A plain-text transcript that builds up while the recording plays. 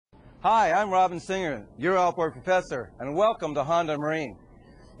Hi, I'm Robin Singer, your outboard professor, and welcome to Honda Marine.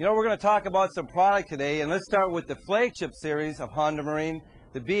 You know, we're going to talk about some product today, and let's start with the flagship series of Honda Marine,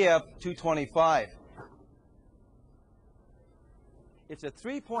 the BF225. It's a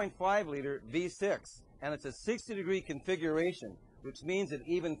 3.5-liter V6, and it's a 60-degree configuration, which means it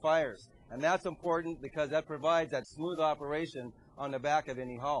even fires. And that's important because that provides that smooth operation on the back of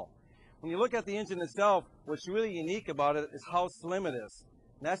any hull. When you look at the engine itself, what's really unique about it is how slim it is.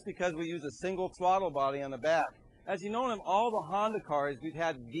 And that's because we use a single throttle body on the back. As you know, in all the Honda cars, we've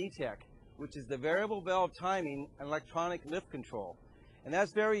had VTEC, which is the variable valve timing and electronic lift control. And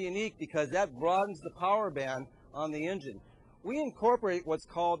that's very unique because that broadens the power band on the engine. We incorporate what's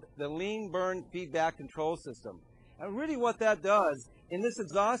called the lean burn feedback control system. And really what that does, in this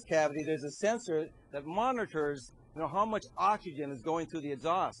exhaust cavity, there's a sensor that monitors how much oxygen is going through the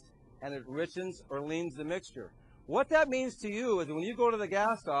exhaust, and it richens or leans the mixture. What that means to you is when you go to the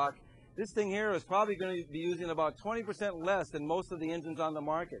gas dock, this thing here is probably going to be using about 20% less than most of the engines on the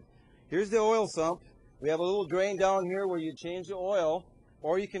market. Here's the oil sump. We have a little drain down here where you change the oil,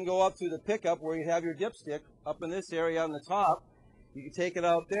 or you can go up to the pickup where you have your dipstick up in this area on the top. You can take it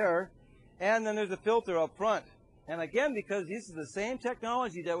out there, and then there's a filter up front. And again, because this is the same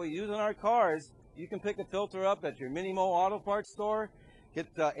technology that we use in our cars, you can pick a filter up at your Minimo Auto Parts store, get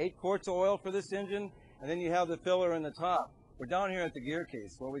 8 quarts of oil for this engine, and then you have the filler in the top. We're down here at the gear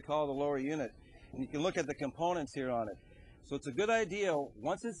case, what we call the lower unit. And you can look at the components here on it. So it's a good idea,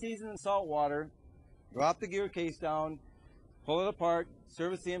 once it's seasoned in salt water, drop the gear case down, pull it apart,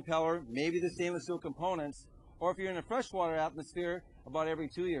 service the impeller, maybe the stainless steel components, or if you're in a freshwater atmosphere, about every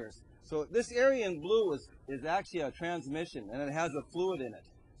 2 years. So this area in blue is actually a transmission, and it has a fluid in it.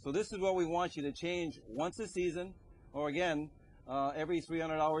 So this is what we want you to change once a season, or again, every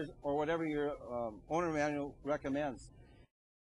 300 hours, or whatever your owner manual recommends.